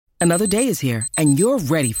Another day is here, and you're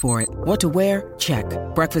ready for it. What to wear? Check.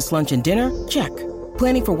 Breakfast, lunch, and dinner? Check.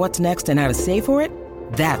 Planning for what's next and how to save for it?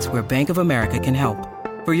 That's where Bank of America can help.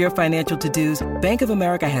 For your financial to-dos, Bank of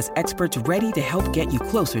America has experts ready to help get you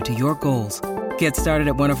closer to your goals. Get started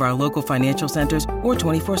at one of our local financial centers or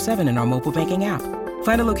 24/7 in our mobile banking app.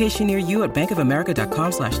 Find a location near you at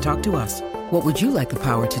bankofamerica.com/talktous. What would you like the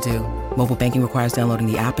power to do? Mobile banking requires downloading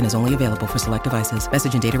the app and is only available for select devices.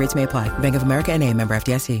 Message and data rates may apply. Bank of America N.A., member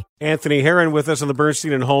FDIC. Anthony Herron with us on the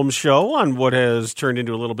Bernstein Holmes show on what has turned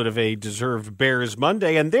into a little bit of a deserved Bears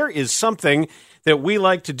Monday. And there is something that we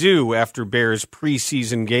like to do after Bears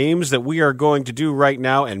preseason games that we are going to do right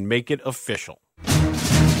now and make it official.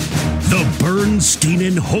 The Bernstein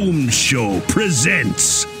and Holmes Show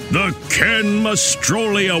presents the Ken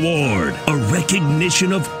Mastrole Award, a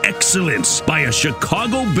recognition of excellence by a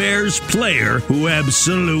Chicago Bears player who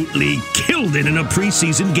absolutely killed it in a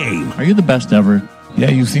preseason game. Are you the best ever?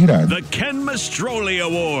 Yeah, you see that. The Ken Mastrole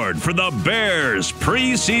Award for the Bears'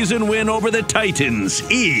 preseason win over the Titans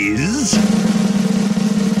is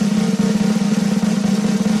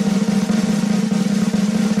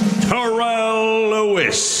Terrell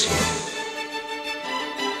Lewis.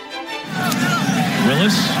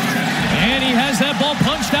 And he has that ball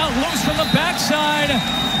punched out loose from the backside.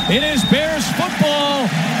 It is Bears football,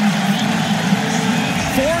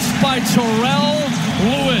 forced by Terrell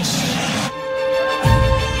Lewis.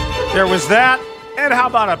 There was that, and how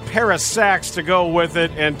about a pair of sacks to go with it?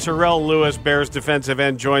 And Terrell Lewis, Bears defensive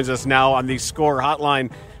end, joins us now on the Score Hotline,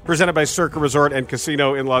 presented by Circa Resort and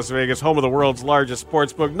Casino in Las Vegas, home of the world's largest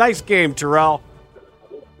sportsbook. Nice game, Terrell.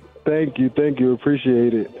 Thank you.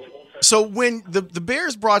 Appreciate it. So when the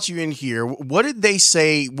Bears brought you in here, what did they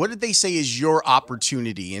say? What did they say is your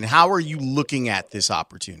opportunity, and how are you looking at this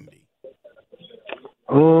opportunity?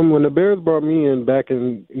 When the Bears brought me in back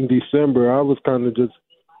in December, I was kind of just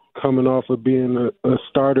coming off of being a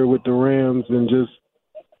starter with the Rams and just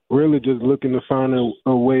really just looking to find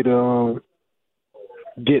a way to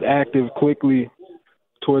get active quickly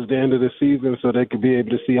towards the end of the season so they could be able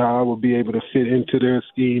to see how I would be able to fit into their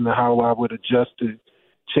scheme and how I would adjust to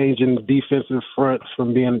changing defensive fronts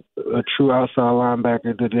from being a true outside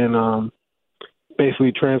linebacker to then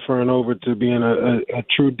basically transferring over to being a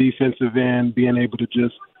true defensive end, being able to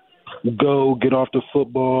just go, get off the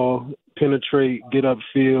football, penetrate, get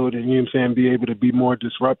upfield, and, you know what I'm saying, be able to be more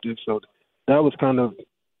disruptive. So that was kind of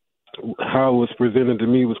how it was presented to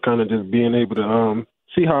me, was kind of just being able to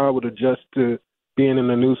see how I would adjust to being in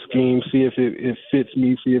a new scheme, see if it fits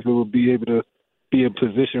me, see if it would be able to be a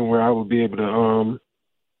position where I would be able to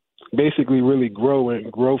basically really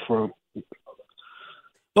grow from.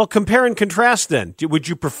 Well, compare and contrast then. Would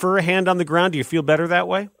you prefer a hand on the ground? Do you feel better that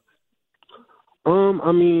way?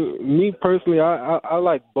 I mean, me personally, I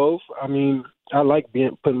like both. I mean, I like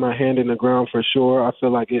putting my hand in the ground for sure. I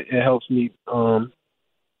feel like it helps me.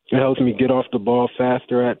 It helps me get off the ball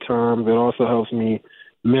faster at times. It also helps me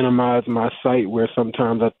minimize my sight, where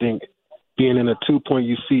sometimes I think being in a 2-point,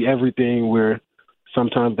 you see everything, where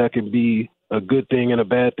sometimes that could be a good thing and a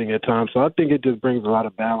bad thing at times. So I think it just brings a lot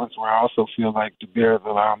of balance, where I also feel like the Bears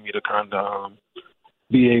allow me to kind of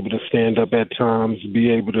be able to stand up at times,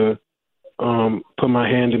 be able to put my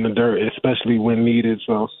hand in the dirt, especially when needed.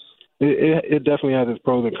 So it definitely has its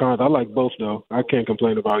pros and cons. I like both, though. I can't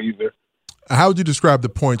complain about either. How would you describe the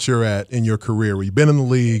point you're at in your career, where you've been in the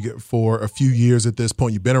league for a few years at this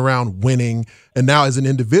point, you've been around winning, and now as an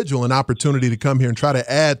individual, an opportunity to come here and try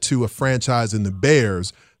to add to a franchise in the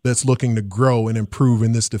Bears that's looking to grow and improve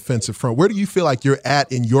in this defensive front? Where do you feel like you're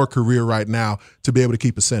at in your career right now to be able to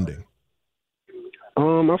keep ascending?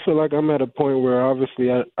 I feel like I'm at a point where, obviously,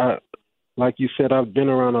 I like you said, I've been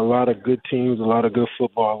around a lot of good teams, a lot of good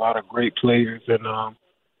football, a lot of great players, and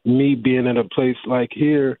me being in a place like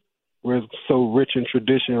here where it's so rich in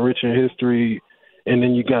tradition, rich in history, and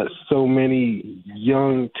then you got so many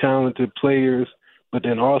young, talented players, but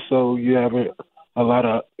then also you have a lot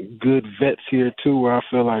of good vets here too, where I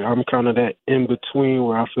feel like I'm kind of that in between,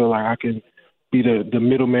 where I feel like I can be the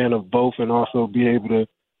middleman of both and also be able to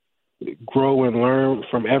grow and learn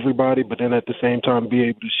from everybody, but then at the same time be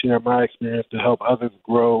able to share my experience to help others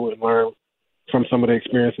grow and learn from some of the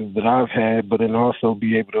experiences that I've had, but then also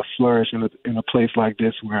be able to flourish in a place like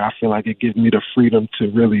this, where I feel like it gives me the freedom to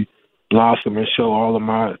really blossom and show all of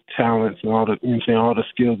my talents and all the, you know what I'm saying, all the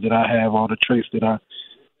skills that I have, all the traits that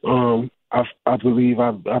I believe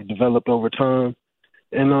I've developed over time,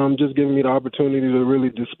 and just giving me the opportunity to really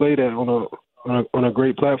display that on a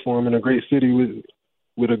great platform in a great city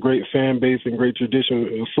with a great fan base and great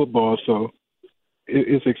tradition of football. So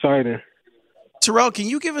it's exciting. Terrell, can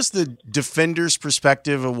you give us the defender's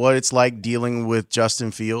perspective of what it's like dealing with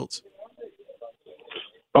Justin Fields?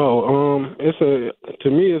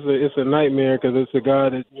 It's a nightmare because it's a guy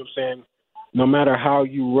that, no matter how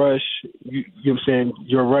you rush,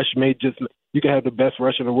 your rush you can have the best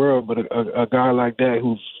rush in the world, but a guy like that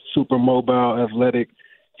who's super mobile, athletic,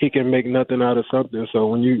 he can make nothing out of something. So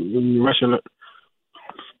when you're rushing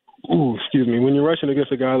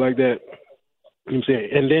against a guy like that, and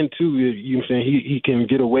then too, he can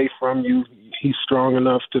get away from you. He's strong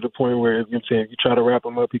enough to the point where, if you try to wrap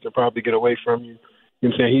him up, he can probably get away from you.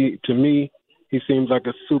 To me, he seems like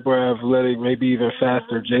a super athletic, maybe even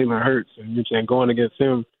faster Jalen Hurts. And going against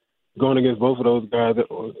both of those guys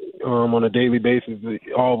on a daily basis,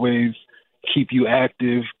 always keep you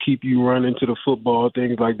active, keep you running to the football,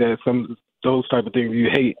 things like that. Those type of things you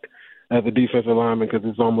hate as a defensive lineman because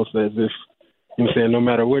it's almost as if, no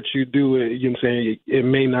matter what you do, it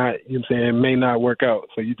may not work out.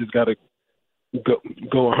 So you just got to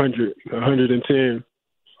go 100, 110.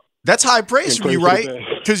 That's high praise from you, right?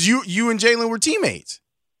 Because you and Jalen were teammates.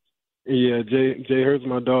 Yeah, Jay Hurts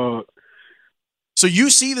my dog. So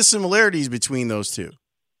you see the similarities between those two?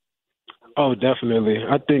 Oh, definitely.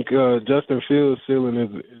 I think Justin Fields' ceiling is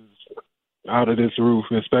out of this roof,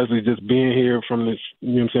 especially just being here from this,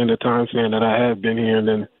 the time span that I have been here, and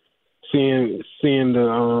then seeing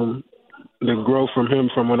the growth from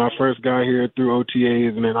him from when I first got here through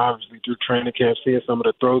OTAs and then obviously through training camp, seeing some of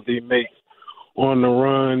the throws that he makes on the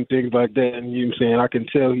run, things like that. And I can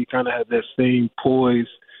tell he kind of has that same poise,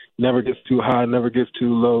 never gets too high, never gets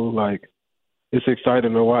too low. Like, it's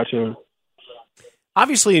exciting to watch him.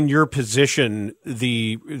 Obviously, in your position,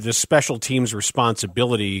 the special teams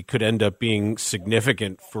responsibility could end up being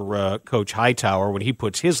significant for Coach Hightower when he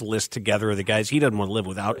puts his list together of the guys he doesn't want to live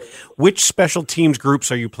without. Which special teams groups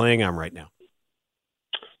are you playing on right now?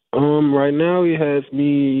 Right now he has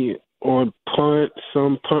me on punt,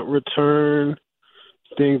 some punt return,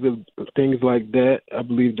 things like that. I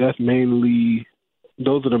believe those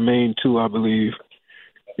are the main two, I believe.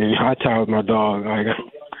 And Hightower's my dog.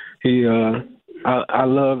 I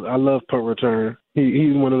love punt return.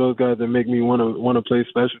 He's one of those guys that make me want to play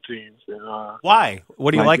special teams. And, why?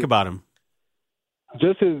 What do you like about him?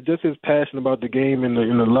 Just his passion about the game and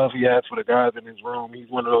the love he has for the guys in his room. He's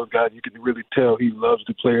one of those guys you can really tell he loves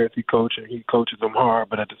the players he coaches, and he coaches them hard,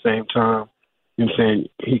 but at the same time,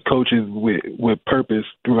 he coaches with purpose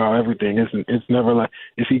throughout everything. It's never like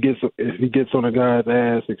if he gets on a guy's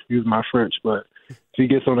ass, excuse my French, but if he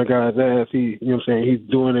gets on a guy's ass, he's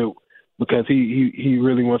doing it because he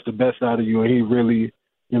really wants the best out of you, and he really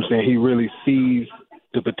sees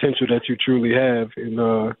the potential that you truly have.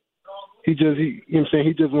 And he's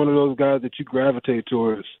just one of those guys that you gravitate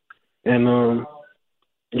towards. And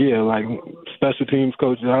like special teams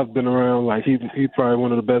coaches I've been around, like he's probably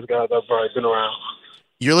one of the best guys I've probably been around.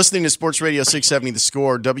 You're listening to Sports Radio 670 The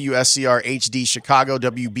Score, WSCR HD Chicago,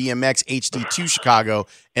 WBMX HD2 Chicago,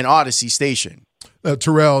 and Odyssey Station.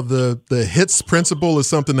 Terrell, the hits principle is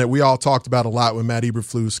something that we all talked about a lot when Matt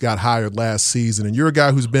Eberflus got hired last season. And you're a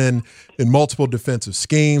guy who's been in multiple defensive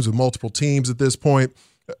schemes with multiple teams at this point.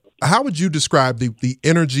 How would you describe the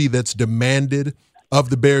energy that's demanded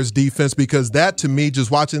of the Bears defense? Because that, to me,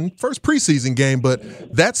 just watching first preseason game, but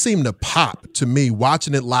that seemed to pop to me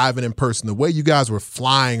watching it live and in person, the way you guys were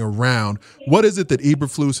flying around. What is it that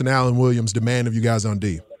Eberflus and Alan Williams demand of you guys on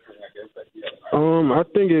D? I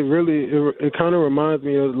think it kind of reminds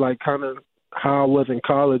me of like kind of how I was in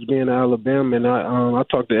college being in Alabama, and I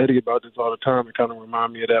talk to Eddie about this all the time. It kind of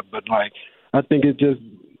reminds me of that, but like I think it's just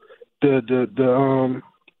the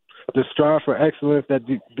strive for excellence that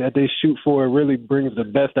they shoot for really brings the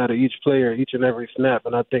best out of each player each and every snap,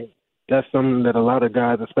 and I think that's something that a lot of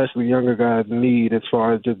guys, especially younger guys, need as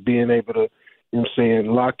far as just being able to,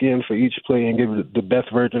 lock in for each play and give the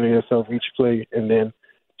best version of yourself each play, and then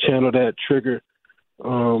channel that trigger,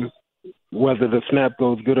 whether the snap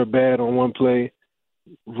goes good or bad on one play,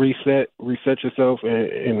 reset yourself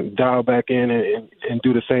and dial back in and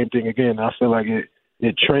do the same thing again. I feel like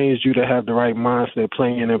it trains you to have the right mindset,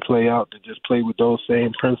 play in and play out, to just play with those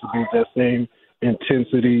same principles, that same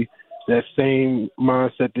intensity, that same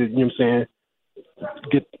mindset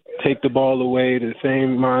that, take the ball away, the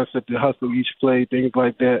same mindset to hustle each play, things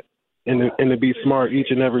like that, and to be smart each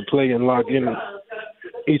and every play and lock in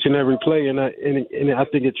each and every play. And I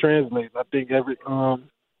think it translates. I think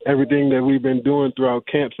everything that we've been doing throughout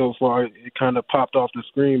camp so far, it kind of popped off the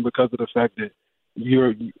screen because of the fact that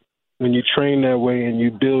when you train that way and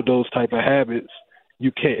you build those type of habits,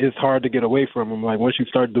 it's hard to get away from them. Like once you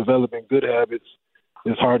start developing good habits,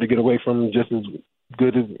 it's hard to get away from them just as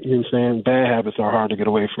good as, bad habits are hard to get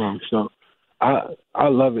away from. So I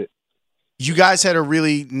love it. You guys had a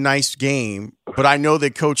really nice game, but I know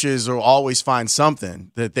that coaches will always find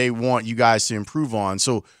something that they want you guys to improve on.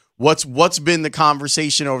 So what's been the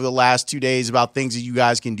conversation over the last 2 days about things that you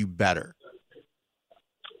guys can do better?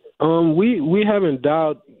 We haven't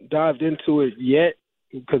dived into it yet,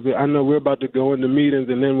 because I know we're about to go into meetings,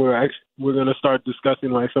 and then we're going to start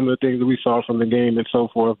discussing like some of the things that we saw from the game and so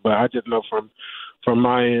forth. But I just know from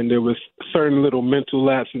my end, there was certain little mental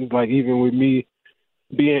lapses, like even with me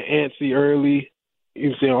being antsy early,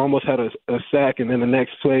 you see, I almost had a sack, and then the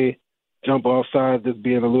next play, jump off sides, just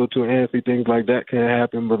being a little too antsy, things like that can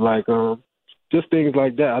happen. But like just things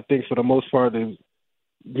like that, I think for the most part is,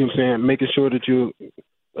 you know what I'm saying, making sure that you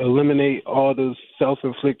eliminate all those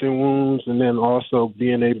self-inflicting wounds, and then also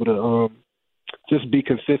being able to just be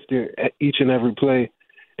consistent at each and every play,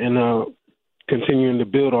 and continuing to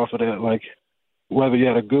build off of that. Like whether you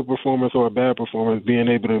had a good performance or a bad performance, being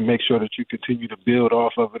able to make sure that you continue to build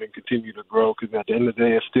off of it and continue to grow, because at the end of the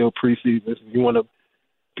day, it's still preseason. You want to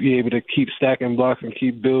be able to keep stacking blocks and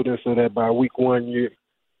keep building so that by week one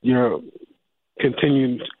you're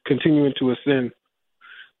continuing to ascend.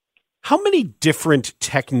 How many different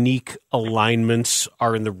technique alignments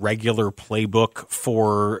are in the regular playbook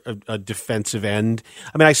for a defensive end?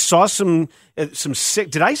 I mean, I saw some sick.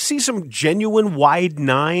 Did I see some genuine wide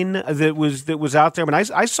nine that was out there? I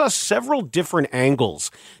mean, I saw several different angles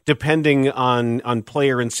depending on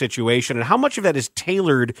player and situation, and how much of that is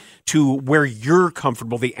tailored to where you're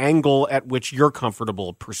comfortable, the angle at which you're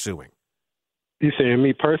comfortable pursuing. You saying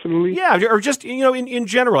me personally? Yeah, or just, in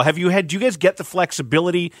general. Do you guys get the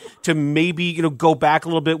flexibility to maybe, go back a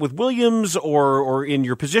little bit with Williams or in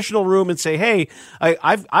your positional room and say, hey,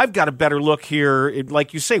 I've got a better look here,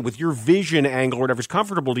 like you say, with your vision angle or whatever's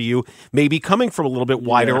comfortable to you, maybe coming from a little bit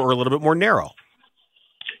wider or a little bit more narrow?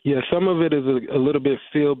 Yeah, some of it is a little bit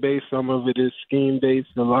field-based. Some of it is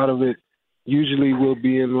scheme-based. A lot of it usually will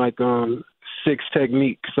be in like six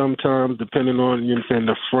technique sometimes, depending on,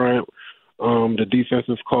 the front, the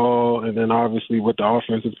defensive call, and then obviously what the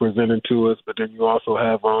offense is presenting to us. But then you also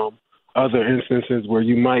have other instances where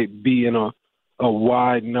you might be in a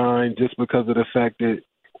wide nine just because of the fact that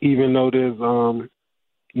even though there's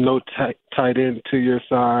no tight end to your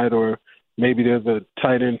side, or maybe there's a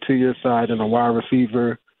tight end to your side and a wide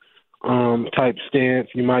receiver type stance,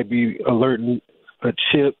 you might be alerting a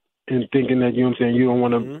chip and thinking that, you don't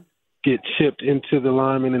want to get chipped into the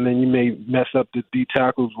lineman, and then you may mess up the D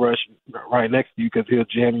tackle's rush right next to you because he'll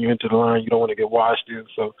jam you into the line. You don't want to get washed in.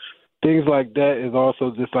 So things like that is also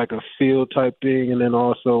just like a field type thing. And then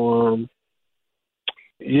also,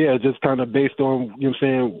 just kind of based on,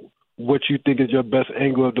 what you think is your best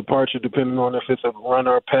angle of departure, depending on if it's a run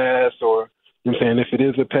or pass, or, if it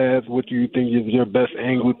is a pass, what do you think is your best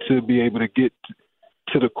angle to be able to get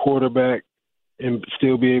to the quarterback and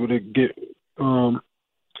still be able to get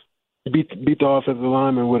beat the offensive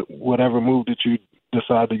lineman with whatever move that you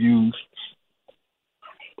decide to use.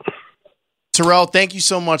 Terrell, thank you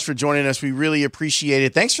so much for joining us. We really appreciate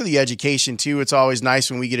it. Thanks for the education, too. It's always nice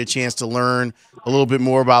when we get a chance to learn a little bit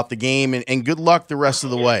more about the game, and good luck the rest of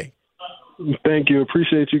the way. Thank you.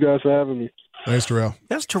 Appreciate you guys for having me. Thanks, Terrell.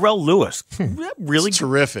 That's Terrell Lewis. Really it's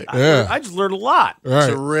terrific. Yeah. I just learned a lot. Right.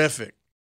 Terrific.